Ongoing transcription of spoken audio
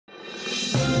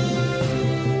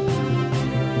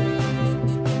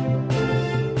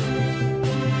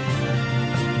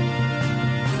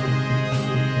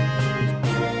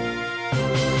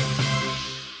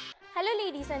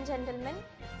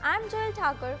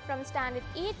Thakur from Standard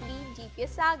 8B DPS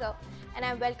Sagar, and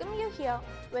I welcome you here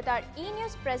with our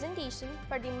e-news presentation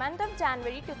for the month of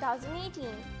January 2018.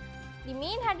 The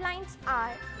main headlines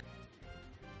are: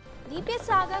 DPS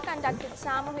Sagar conducted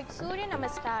Samuhik Surya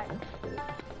Namaskar,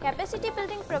 Capacity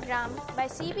Building Program by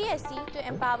CBSE to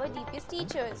empower DPS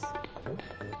teachers.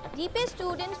 DPS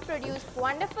students produced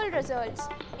wonderful results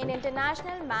in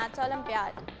International Maths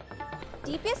Olympiad.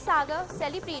 DPS Sagar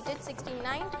celebrated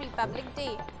 69th Republic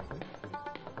Day.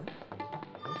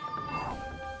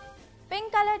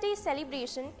 Pink Color Day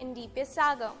celebration in DPS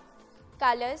Sagar.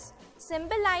 Colors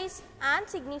symbolize and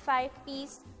signify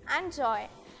peace and joy,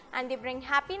 and they bring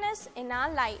happiness in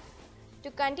our life.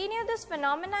 To continue this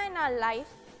phenomena in our life,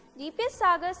 DPS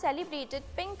Sagar celebrated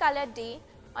Pink Color Day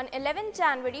on 11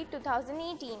 January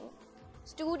 2018.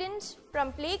 Students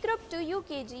from playgroup to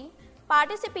UKG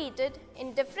participated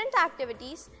in different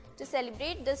activities to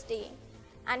celebrate this day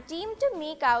and teamed to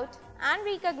make out and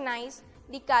recognize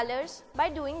the colors by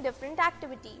doing different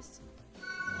activities.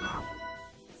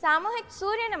 Samuhik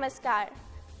Surya Namaskar.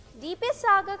 DPS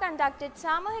Sagar conducted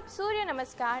Samuhik Surya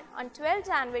Namaskar on 12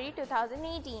 January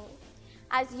 2018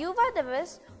 as Yuva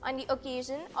Divas on the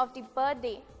occasion of the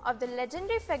birthday of the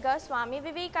legendary figure Swami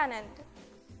Vivekanand.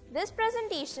 This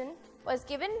presentation was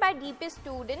given by DPS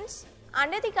students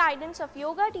under the guidance of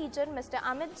yoga teacher Mr.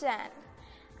 Jain,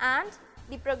 and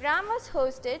the program was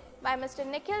hosted by Mr.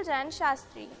 Nikhil Jain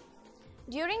Shastri.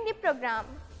 During the program,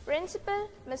 Principal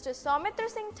Mr. Soumitra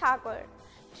Singh Thakur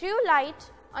threw light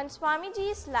on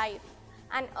Swamiji's life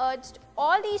and urged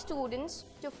all the students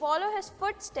to follow his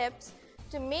footsteps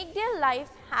to make their life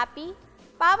happy,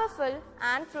 powerful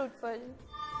and fruitful.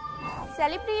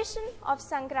 Celebration of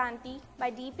Sankranti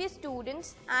by DPS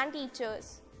students and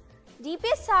teachers.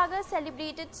 DPS Sagar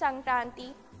celebrated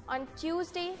Sankranti on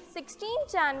Tuesday, 16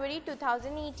 January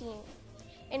 2018.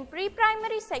 In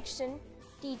pre-primary section,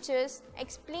 teachers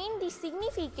explained the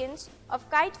significance of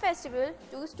Kite Festival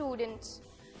to students.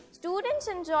 Students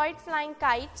enjoyed flying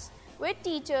kites with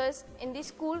teachers in the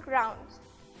school grounds.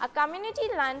 A community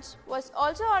lunch was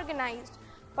also organized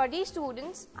for the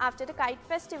students after the Kite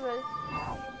Festival.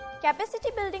 Capacity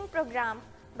Building Program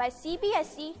by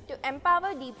CBSE to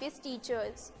empower DPS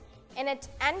teachers. In its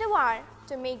endeavor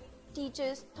to make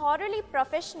teachers thoroughly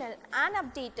professional and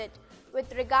updated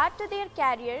with regard to their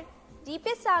career,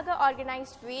 DPS Sagar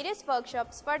organized various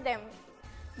workshops for them.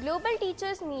 Global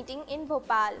Teachers Meeting in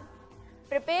Bhopal.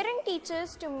 Preparing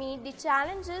teachers to meet the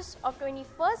challenges of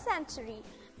 21st century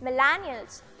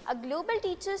millennials, a Global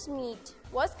Teachers Meet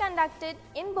was conducted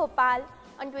in Bhopal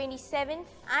on 27th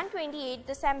and 28th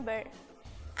December.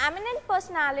 Eminent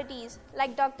personalities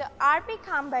like Dr. R.P.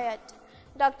 Khambayat,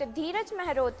 Dr. Dheeraj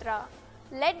Mehrotra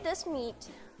led this meet.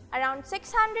 Around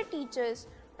 600 teachers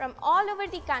from all over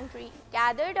the country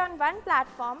gathered on one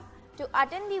platform to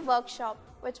attend the workshop,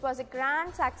 which was a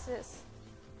grand success.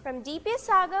 From DPS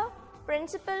Sagar,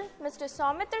 Principal Mr.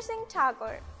 Soumitra Singh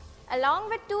Thakur, along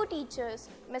with two teachers,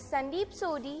 Ms. Sandeep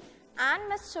Sodhi and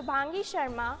Ms. Shubhangi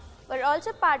Sharma, were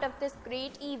also part of this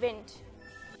great event.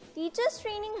 Teachers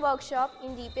Training Workshop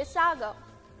in DPS Sagar.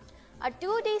 A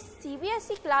 2-day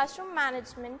CBSE classroom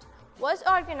management was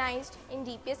organized in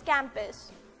DPS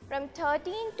campus from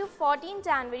 13 to 14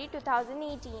 January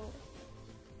 2018.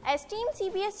 Esteemed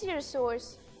CBSE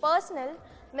resource personnel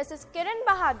Mrs. Kiran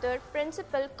Bahadur,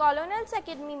 Principal, Colonel's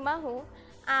Academy Mahu,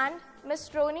 and Ms.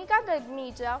 Ronika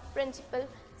Gagmeja, Principal,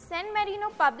 San Marino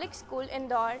Public School,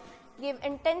 Indore, gave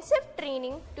intensive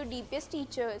training to DPS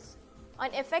teachers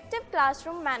on effective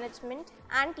classroom management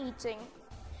and teaching.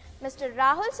 Mr.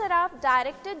 Rahul Saraf,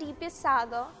 Director DPS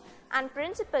Sagar, and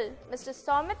Principal Mr.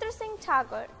 Soumitra Singh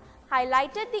Thakur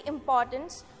highlighted the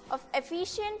importance of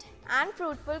efficient and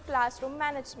fruitful classroom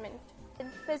management. In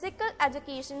Physical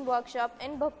Education Workshop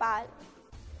in Bhopal,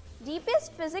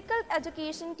 DPS Physical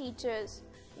Education teachers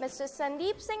Mr.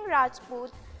 Sandeep Singh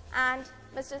Rajput and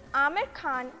Mr. Amir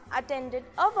Khan attended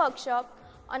a workshop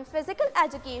on physical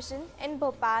education in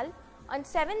Bhopal on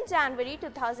 7 January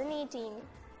 2018.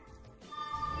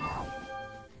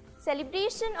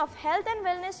 Celebration of Health and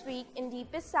Wellness Week in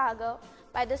DPS Sagar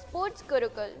by the Sports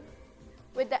Gurukul.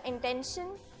 With the intention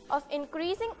of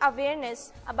increasing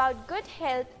awareness about good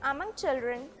health among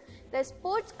children, the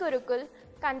Sports Gurukul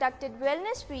conducted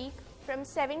Wellness Week from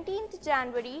 17th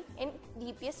January in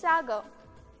DPS Sagar.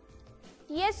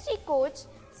 TSG coach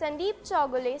Sandeep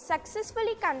Chaugule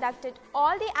successfully conducted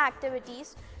all the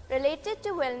activities related to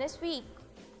Wellness Week.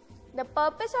 The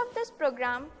purpose of this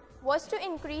program was to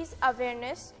increase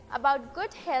awareness about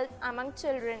good health among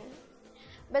children.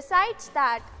 Besides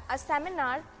that, a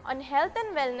seminar on health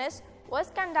and wellness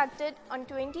was conducted on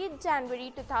 20th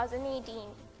January 2018.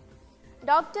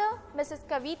 Dr. Mrs.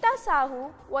 Kavita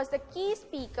Sahu was the key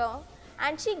speaker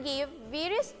and she gave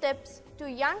various tips to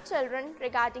young children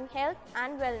regarding health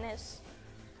and wellness.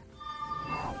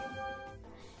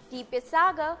 DPS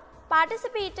Sagar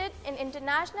participated in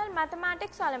International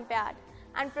Mathematics Olympiad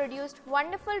and produced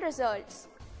wonderful results.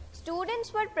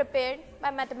 Students were prepared by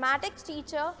mathematics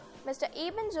teacher Mr.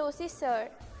 Eben Joshi sir.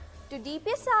 To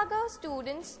DPS Sagar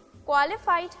students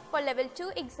qualified for level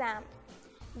 2 exam.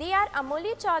 They are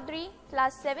Amoli Chaudhary,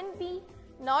 class 7B,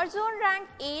 North Zone rank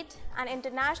 8 and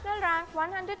international rank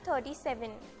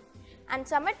 137, and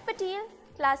Samat Patel,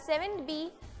 class 7B,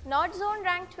 North Zone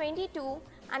rank 22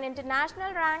 and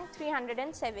international rank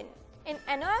 307. In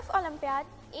NOF Olympiad,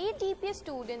 8 DPS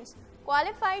students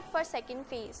qualified for second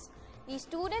phase. These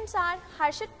students are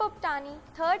Harshit Poptani,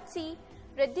 3rd C,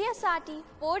 Riddhi Asati,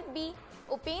 4th B,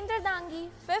 Upendra Dangi,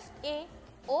 5th A,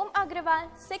 Om Agrawal,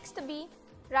 6th B,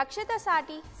 Rakshit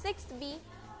Asati, 6th B,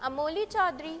 Amoli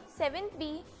Chaudhary, 7th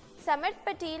B, Samat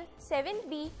Patel, 7th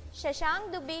B,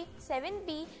 Shashank Dubey, 7th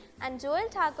B, and Joel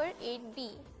Thakur, 8th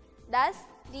B. Thus,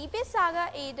 DPS Sagar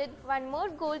aided one more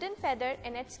golden feather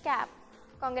in its cap.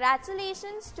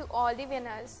 Congratulations to all the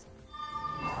winners.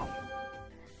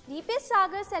 DPS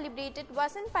Sagar celebrated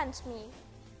Vasant Panchami.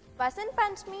 Vasant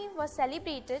Panchami was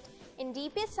celebrated in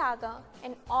DPS Sagar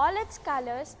in all its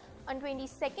colors on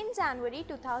 22nd January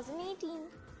 2018.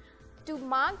 To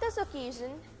mark this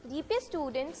occasion, DPS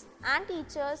students and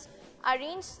teachers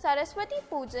arranged Saraswati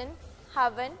Pujan,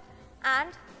 Havan, and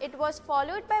it was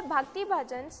followed by Bhakti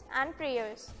Bhajans and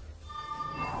prayers.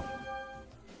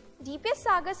 DPS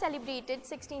Sagar celebrated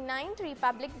 69th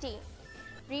Republic Day.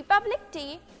 Republic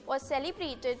Day was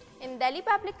celebrated in Delhi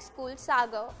Public School,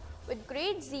 Sagar with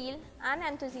great zeal and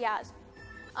enthusiasm.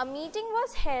 A meeting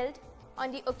was held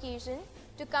on the occasion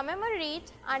to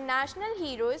commemorate our national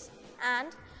heroes and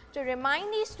to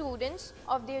remind the students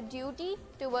of their duty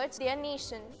towards their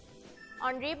nation.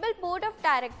 Honorable Board of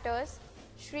Directors,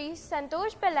 Shri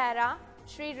Santosh Pelara,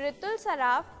 Shri Ritul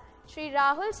Saraf, Shri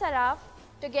Rahul Saraf,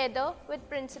 together with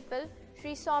Principal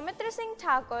Shri Soumitra Singh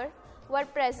Thakur, were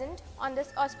present on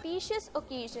this auspicious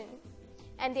occasion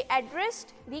and they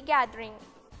addressed the gathering.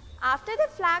 After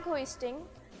the flag hoisting,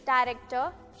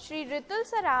 Director Shri Ritul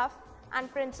Saraf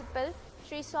and Principal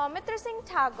Shri Soumitra Singh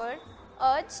Thakur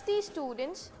urged the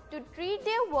students to treat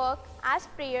their work as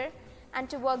prayer and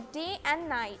to work day and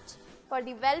night for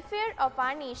the welfare of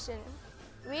our nation.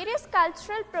 Various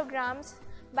cultural programs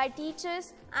by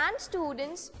teachers and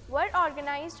students were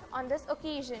organized on this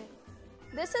occasion.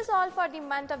 This is all for the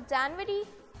month of January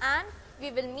and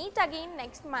we will meet again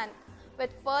next month with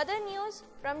further news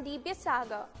from DPS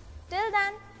Sagar. Till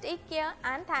then, take care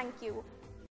and thank you.